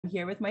I'm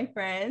here with my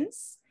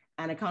friends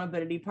and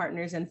accountability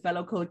partners and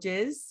fellow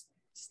coaches,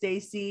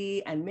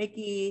 Stacy and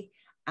Mickey.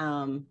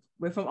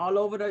 We're from all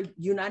over the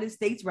United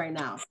States right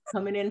now,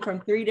 coming in from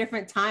 3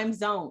 different time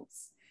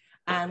zones.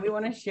 And we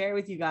want to share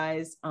with you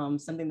guys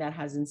something that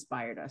has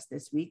inspired us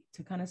this week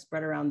to kind of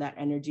spread around that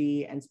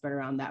energy and spread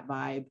around that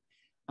vibe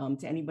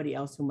to anybody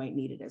else who might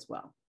need it as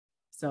well.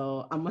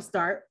 So I'm going to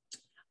start.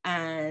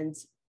 And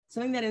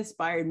something that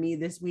inspired me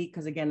this week,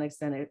 because again, like I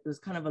said, it was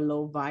kind of a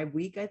low vibe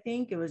week, I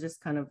think. It was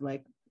just kind of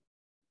like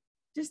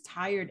just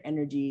tired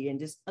energy and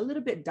just a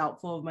little bit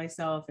doubtful of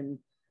myself and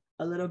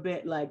a little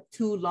bit like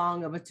too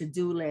long of a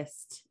to-do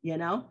list, you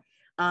know?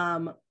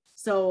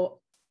 So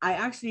I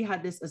actually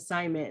had this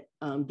assignment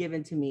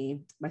given to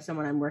me by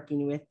someone I'm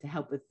working with to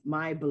help with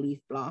my belief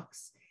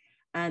blocks.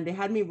 And they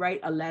had me write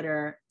a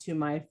letter to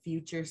my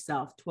future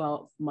self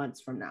 12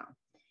 months from now.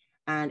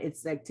 And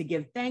it's like to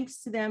give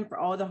thanks to them for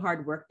all the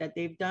hard work that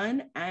they've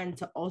done and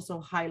to also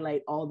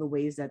highlight all the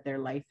ways that their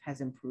life has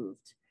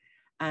improved.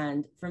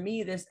 And for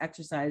me, this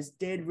exercise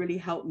did really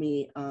help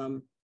me.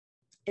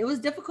 It was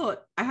difficult.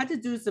 I had to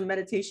do some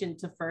meditation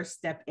to first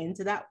step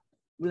into that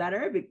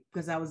letter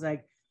because I was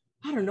like,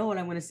 I don't know what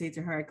I'm going to say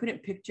to her. I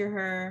couldn't picture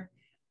her.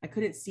 I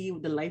couldn't see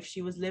the life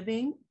she was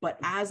living. But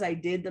as I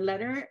did the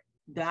letter,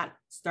 that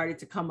started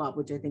to come up,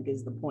 which I think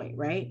is the point,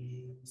 right?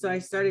 So I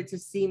started to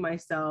see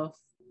myself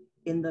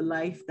in the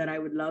life that I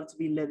would love to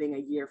be living a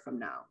year from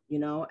now, you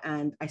know?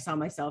 And I saw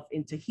myself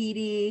in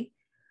Tahiti,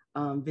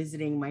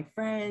 visiting my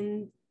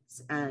friends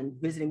and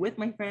visiting with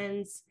my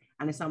friends.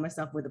 And I saw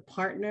myself with a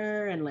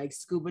partner and like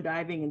scuba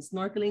diving and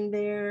snorkeling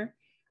there.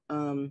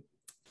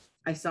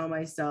 I saw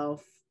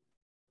myself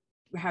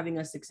having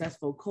a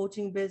successful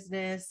coaching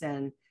business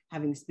and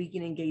having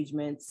speaking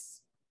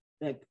engagements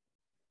like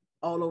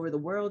all over the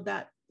world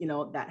that, you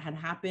know, that had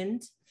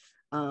happened.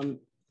 And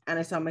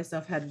I saw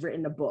myself had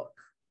written a book,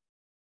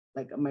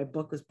 like my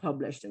book was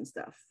published and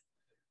stuff.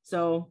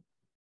 So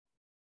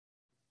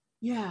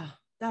yeah,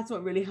 that's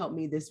what really helped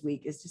me this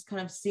week is just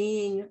kind of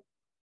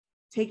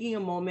taking a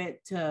moment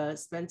to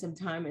spend some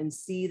time and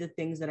see the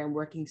things that I'm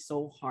working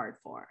so hard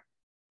for.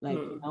 Like,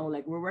 you know,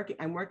 like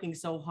I'm working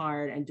so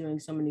hard and doing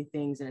so many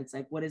things. And it's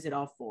like, what is it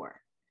all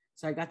for?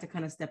 So I got to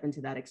kind of step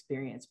into that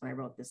experience when I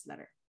wrote this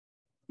letter.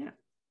 Yeah.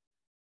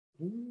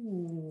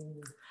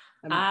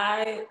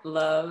 I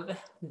love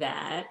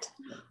that.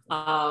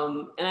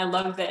 And I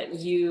love that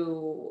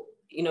you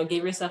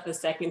gave yourself a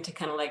second to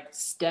kind of like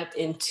step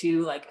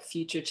into like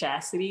future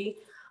chastity.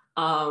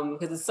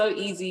 Because it's so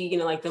easy, you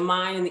know, like the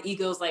mind and the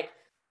ego is like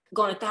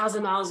going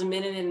 1,000 miles a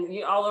minute and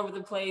you're all over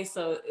the place.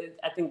 So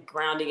I think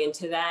grounding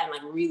into that and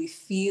like really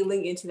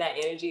feeling into that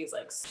energy is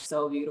like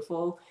so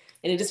beautiful.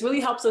 And it just really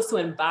helps us to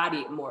embody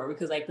it more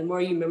because like the more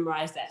you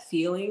memorize that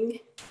feeling,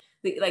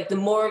 the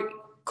more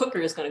quicker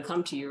it's going to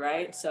come to you,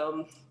 right?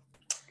 So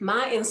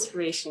my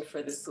inspiration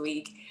for this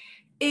week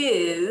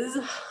is,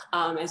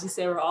 as you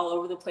said, we're all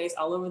over the place,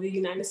 all over the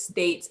United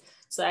States.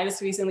 So I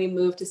just recently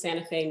moved to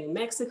Santa Fe, New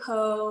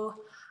Mexico.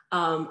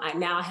 I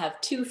now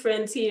have 2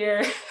 friends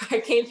here. I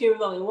came here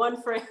with only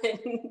 1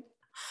 friend.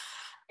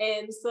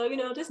 And so, you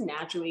know, just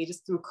naturally,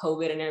 just through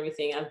COVID and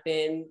everything, I've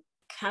been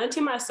kind of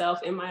to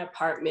myself in my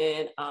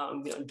apartment,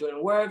 you know,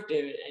 doing work,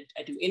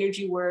 I do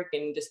energy work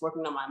and just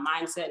working on my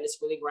mindset and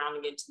just really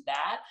grounding into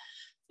that.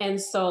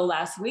 And so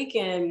last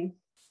weekend,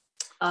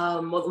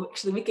 well,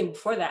 actually the weekend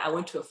before that, I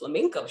went to a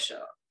flamenco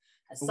show.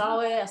 I saw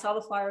it, I saw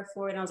the flyer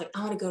for it, and I was like,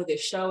 I want to go to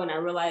this show. And I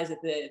realized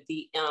that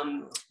the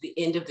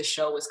end of the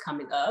show was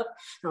coming up.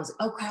 And I was like,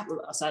 oh crap.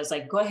 So I was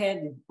like, go ahead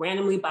and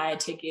randomly buy a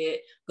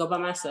ticket, go by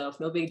myself,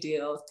 no big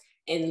deal.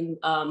 And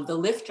the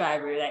Lyft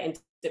driver that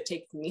ended up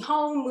taking me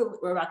home,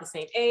 we're about the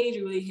same age,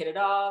 we really hit it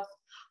off.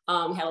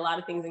 We had a lot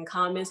of things in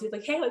common. So he's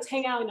like, hey, let's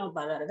hang out, you know,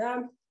 blah, blah, blah,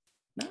 blah.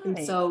 Nice.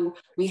 And so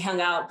we hung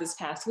out this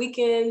past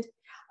weekend.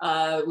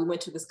 We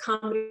went to this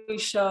comedy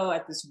show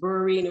at this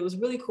brewery, and it was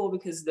really cool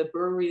because the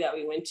brewery that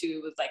we went to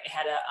was like, it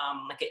had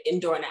like an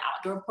indoor and an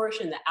outdoor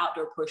portion. The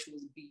outdoor portion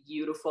was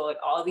beautiful, like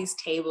all these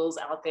tables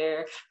out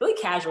there,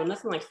 really casual,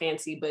 nothing like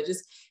fancy, but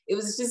it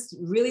was just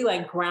really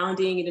like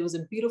grounding. And it was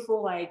a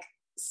beautiful like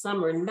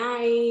summer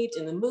night,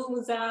 and the moon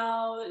was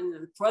out, and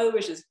the weather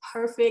was just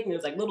perfect. And there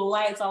was like little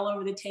lights all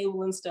over the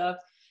table and stuff.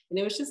 And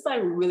it was just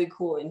like really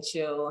cool and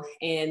chill.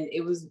 And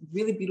it was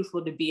really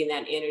beautiful to be in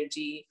that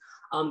energy.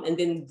 And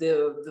then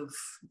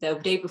the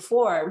day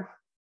before,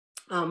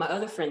 my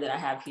other friend that I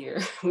have here,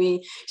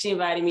 she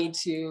invited me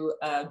to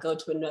go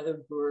to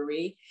another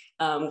brewery,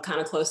 kind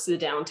of close to the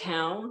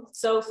downtown.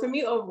 So for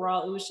me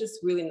overall, it was just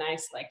really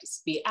nice, like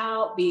just be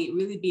out,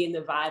 really be in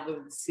the vibe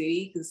of the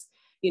city. Because,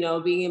 you know,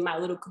 being in my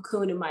little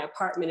cocoon in my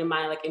apartment in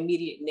my like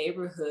immediate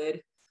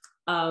neighborhood,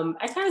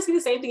 I kind of see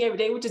the same thing every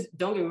day, which is,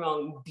 don't get me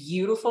wrong,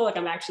 beautiful. Like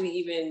I'm actually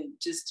even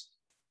just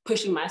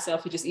pushing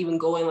myself to just even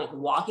going like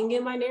walking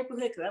in my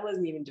neighborhood because I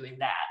wasn't even doing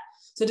that.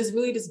 So just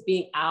really just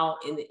being out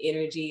in the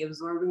energy,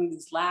 absorbing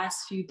these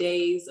last few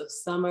days of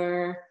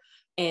summer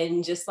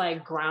and just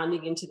like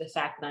grounding into the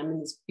fact that I'm in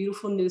this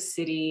beautiful new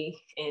city.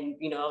 And,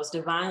 you know, I was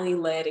divinely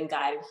led and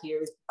guided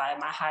here by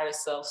my higher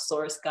self,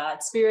 source,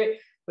 God, spirit,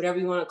 whatever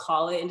you want to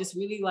call it, and just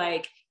really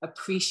like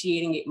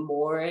appreciating it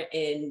more,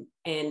 and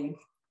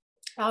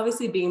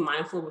obviously being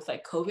mindful with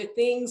like COVID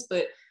things,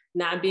 but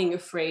not being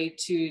afraid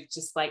to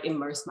just like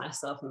immerse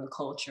myself in the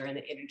culture and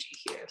the energy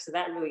here. So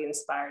that really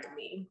inspired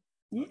me.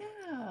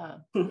 Yeah.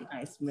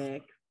 Nice,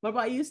 Mick. What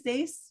about you,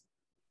 Stace?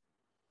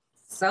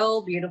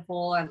 So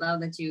beautiful. I love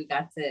that you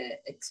got to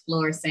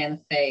explore Santa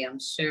Fe. I'm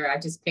sure I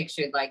just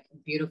pictured like a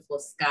beautiful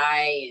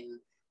sky and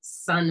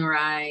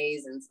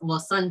sunrise and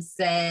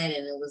sunset,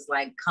 and it was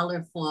like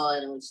colorful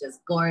and it was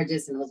just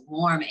gorgeous and it was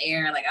warm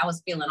air. Like I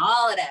was feeling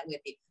all of that with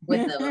you,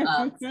 with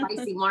the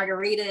spicy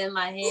margarita in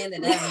my hand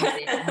and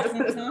everything.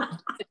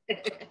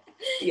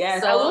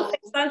 Yes, so, I will say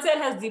Santa Fe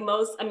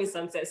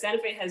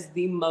has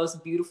the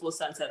most beautiful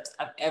sunsets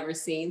I've ever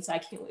seen. So I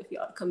can't wait for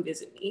y'all to come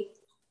visit me.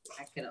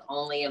 I can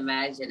only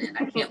imagine it.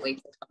 I can't wait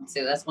to come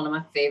too. That's one of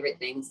my favorite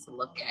things to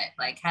look at,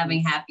 like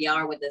having happy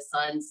hour with the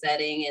sun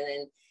setting, and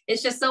then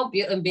it's just so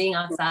beautiful and being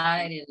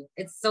outside, and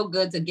it's so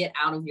good to get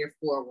out of your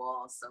four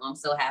walls. So I'm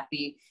so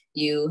happy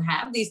you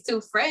have these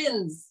two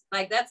friends.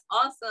 Like that's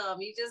awesome.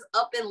 You just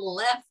up and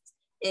left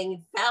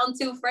and found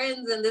two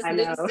friends in this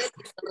new city.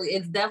 So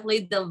it's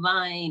definitely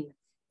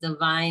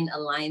divine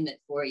alignment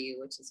for you,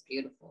 which is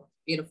beautiful,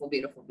 beautiful,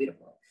 beautiful,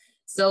 beautiful.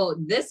 So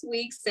this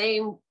week,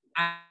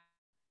 I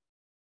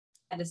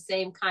had the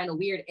same kind of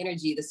weird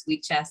energy this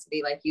week,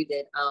 Chastity, like you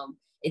did.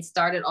 It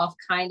started off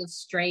kind of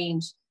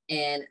strange,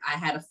 and I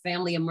had a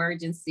family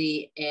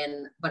emergency,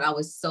 but I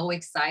was so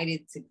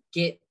excited to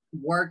get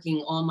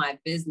working on my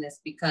business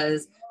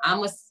because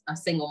I'm a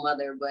single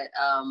mother, but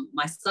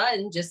my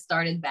son just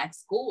started back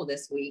school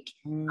this week,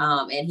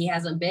 and he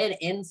hasn't been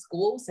in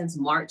school since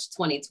March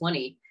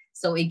 2020.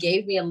 So it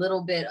gave me a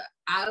little bit,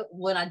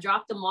 when I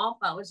dropped him off,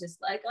 I was just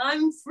like,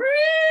 I'm free.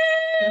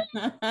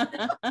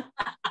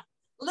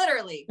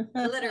 literally.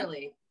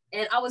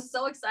 And I was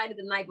so excited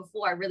the night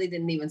before, I really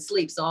didn't even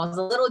sleep. So I was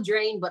a little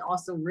drained, but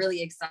also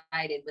really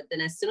excited. But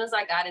then as soon as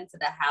I got into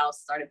the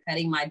house, started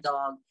petting my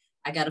dog,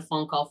 I got a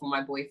phone call from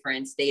my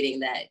boyfriend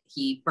stating that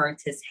he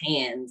burnt his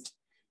hands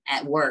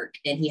at work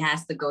and he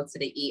has to go to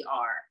the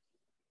ER.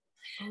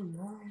 Oh,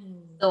 no.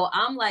 So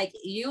I'm like,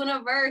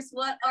 universe,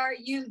 what are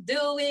you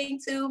doing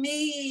to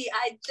me?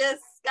 I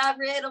just got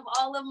rid of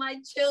all of my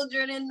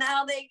children and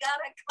now they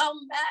gotta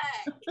come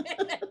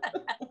back.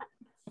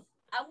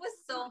 I was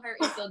so hurt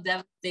and so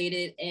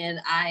devastated, and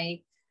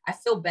I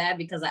feel bad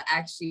because I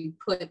actually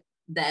put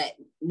that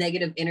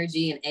negative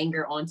energy and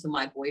anger onto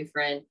my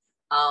boyfriend.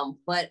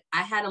 But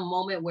I had a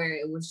moment where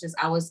it was just,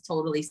 I was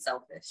totally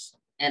selfish,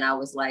 and I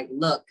was like,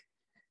 look,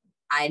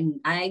 I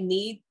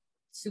need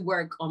to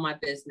work on my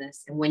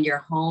business, and when you're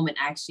home, it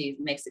actually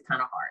makes it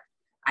kind of hard.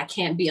 I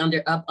can't be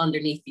up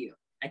underneath you.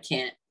 I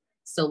can't.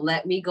 So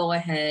let me go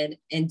ahead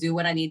and do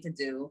what I need to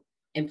do,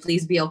 and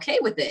please be okay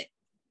with it.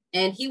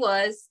 And he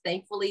was.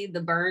 Thankfully,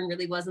 the burn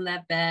really wasn't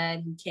that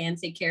bad. He can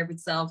take care of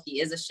himself. He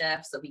is a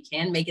chef, so he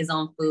can make his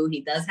own food.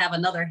 He does have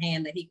another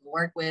hand that he can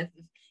work with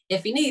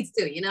if he needs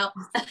to, you know?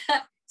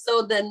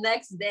 So the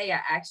next day, I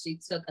actually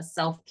took a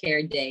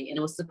self-care day, and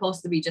it was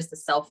supposed to be just a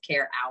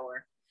self-care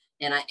hour.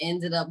 And I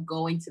ended up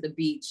going to the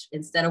beach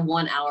instead of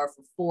 1 hour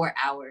for 4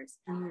 hours.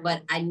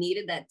 But I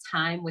needed that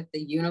time with the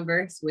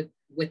universe,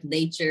 with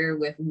nature,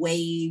 with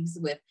waves,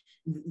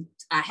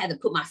 I had to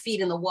put my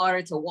feet in the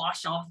water to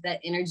wash off that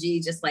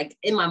energy. Just like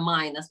in my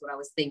mind, that's what I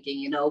was thinking,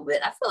 you know,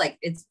 but I feel like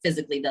it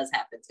physically does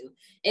happen too.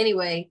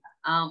 Anyway,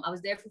 I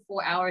was there for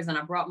 4 hours, and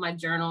I brought my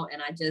journal,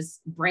 and I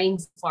just brain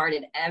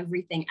farted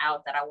everything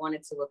out that I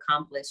wanted to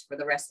accomplish for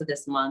the rest of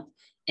this month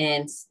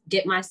and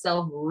get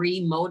myself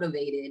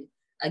re-motivated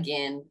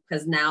again,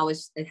 because now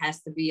it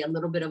has to be a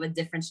little bit of a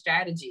different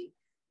strategy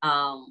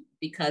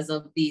because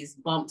of these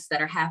bumps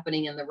that are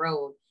happening in the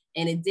road.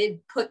 And it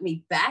did put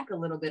me back a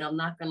little bit, I'm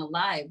not gonna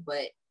lie,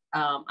 but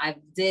I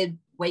did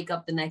wake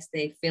up the next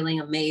day feeling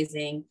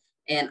amazing.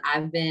 And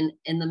I've been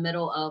in the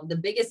middle of the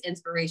biggest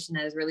inspiration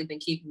that has really been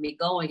keeping me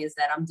going is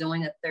that I'm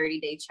doing a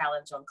 30-day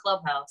challenge on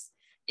Clubhouse.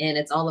 And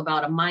it's all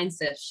about a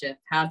mindset shift,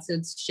 how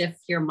to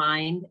shift your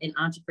mind in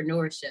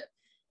entrepreneurship.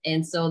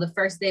 And so the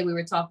first day we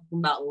were talking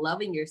about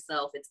loving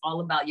yourself. It's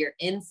all about your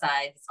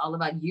insides. It's all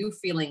about you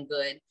feeling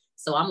good.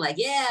 So I'm like,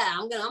 yeah,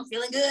 I'm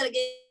feeling good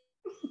again.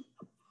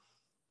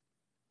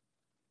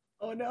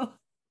 Oh no.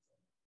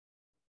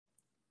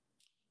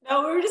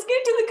 No, we were just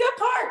getting to the good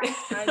part.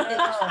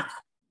 I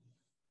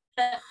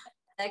know.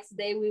 Next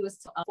day we was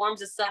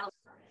forms of self.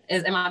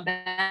 Is am I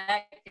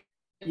back?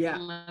 Yeah.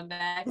 Am I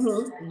back?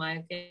 Am I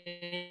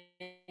okay?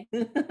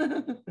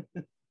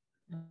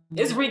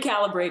 It's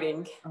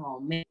recalibrating. Oh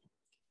man.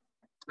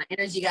 My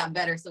energy got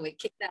better, so it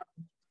kicked out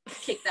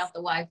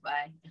the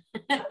Wi-Fi.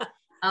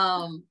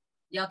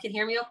 Y'all can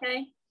hear me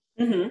okay?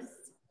 Mm-hmm.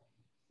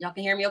 Y'all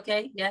can hear me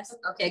okay? Yes?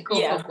 Okay, cool,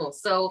 yeah. cool.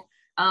 So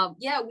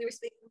we were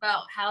speaking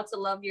about how to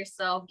love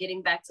yourself,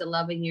 getting back to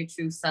loving your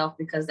true self,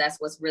 because that's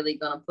what's really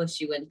going to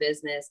push you in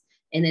business.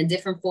 And then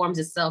different forms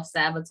of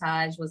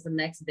self-sabotage was the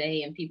next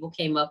day, and people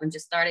came up and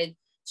just started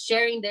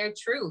sharing their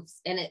truths.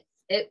 And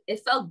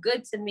it felt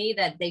good to me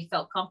that they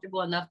felt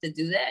comfortable enough to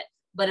do that,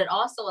 but it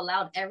also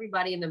allowed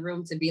everybody in the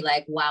room to be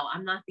like, wow,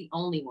 I'm not the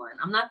only one.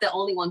 I'm not the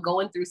only one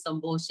going through some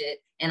bullshit.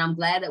 And I'm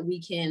glad that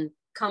we can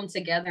come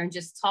together and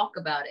just talk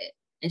about it.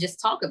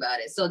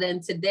 So then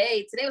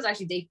today was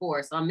actually day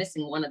 4. So I'm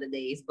missing one of the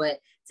days, but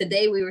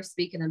today we were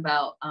speaking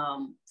about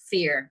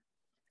fear.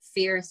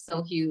 Fear is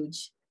so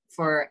huge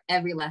for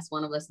every last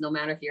one of us, no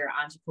matter if you're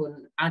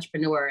an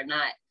entrepreneur or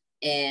not.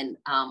 And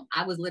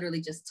I was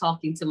literally just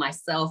talking to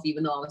myself,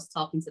 even though I was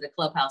talking to the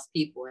Clubhouse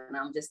people. And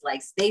I'm just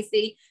like,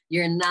 Stacy,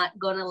 you're not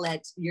going to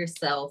let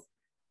yourself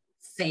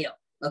fail.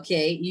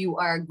 Okay. You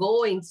are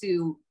going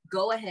to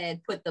go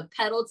ahead, put the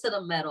pedal to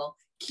the metal,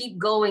 keep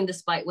going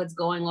despite what's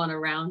going on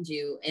around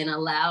you, and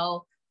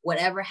allow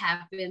whatever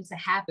happened to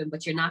happen,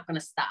 but you're not going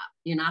to stop.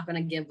 You're not going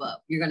to give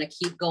up. You're going to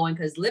keep going,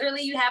 because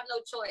literally you have no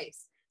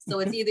choice. So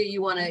it's either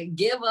you want to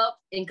give up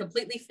and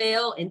completely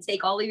fail and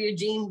take all of your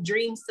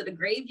dreams to the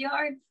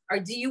graveyard, or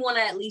do you want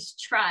to at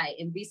least try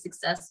and be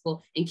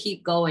successful and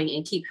keep going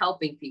and keep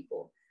helping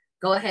people?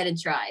 Go ahead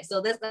and try. So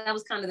that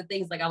was kind of the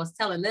things like I was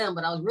telling them,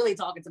 but I was really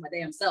talking to my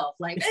damn self.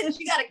 Like, bitch,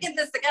 you got to get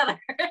this together.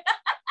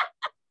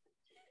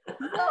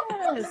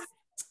 Yes.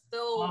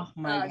 So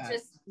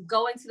just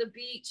going to the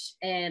beach,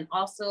 and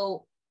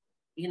also,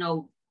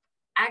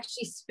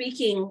 actually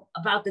speaking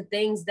about the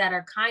things that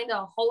are kind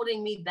of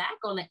holding me back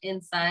on the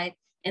inside,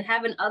 and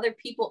having other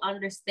people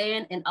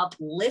understand and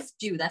uplift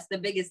you. That's the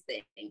biggest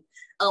thing.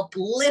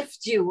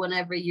 Uplift you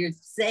whenever you're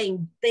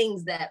saying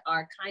things that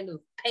are kind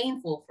of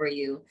painful for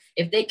you.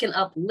 If they can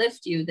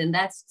uplift you, then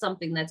that's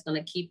something that's going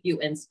to keep you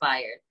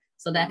inspired.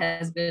 So that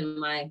has been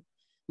my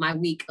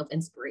week of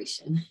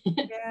inspiration.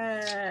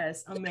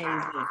 Yes,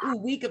 amazing. Ooh,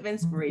 week of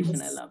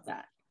inspiration. I love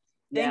that.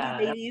 Thank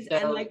you, ladies.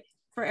 And like,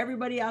 for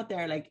everybody out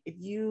there, like, if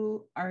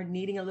you are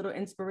needing a little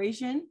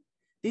inspiration,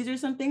 these are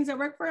some things that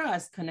work for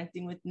us: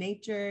 connecting with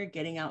nature,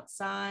 getting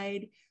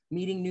outside,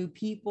 meeting new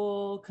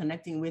people,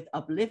 connecting with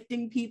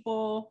uplifting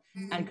people,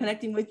 and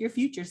connecting with your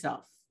future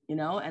self,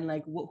 and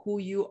like who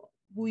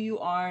you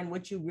are and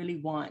what you really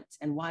want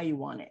and why you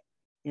want it,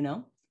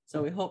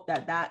 So we hope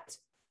that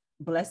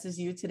blesses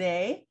you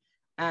today.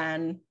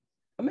 And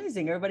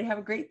amazing. Everybody have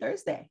a great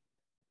Thursday.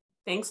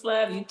 Thanks,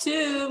 love. You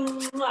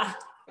too.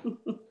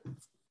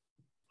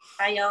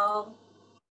 Bye, y'all.